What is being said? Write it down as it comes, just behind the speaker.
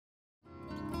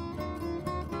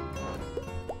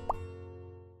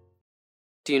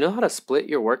Do you know how to split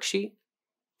your worksheet?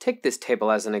 Take this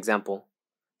table as an example.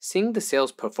 Seeing the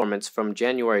sales performance from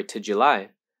January to July,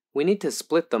 we need to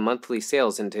split the monthly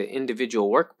sales into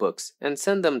individual workbooks and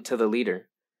send them to the leader.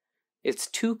 It's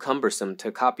too cumbersome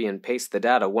to copy and paste the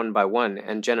data one by one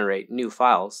and generate new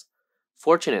files.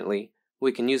 Fortunately,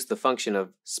 we can use the function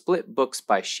of split books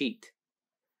by sheet.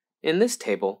 In this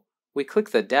table, we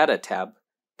click the Data tab,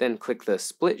 then click the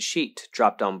Split Sheet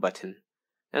drop-down button,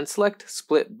 and select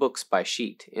Split Books by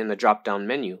Sheet in the drop-down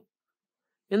menu.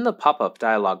 In the pop-up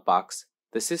dialog box,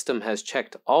 the system has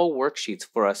checked all worksheets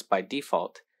for us by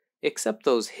default, except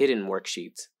those hidden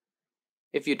worksheets.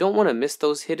 If you don't want to miss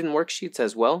those hidden worksheets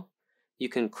as well, you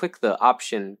can click the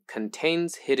option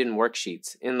Contains Hidden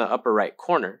Worksheets in the upper right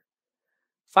corner.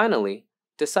 Finally,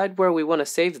 decide where we want to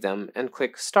save them and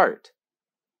click Start.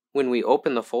 When we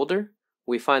open the folder,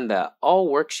 we find that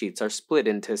all worksheets are split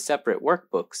into separate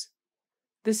workbooks.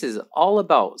 This is all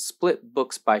about split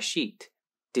books by sheet.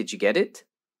 Did you get it?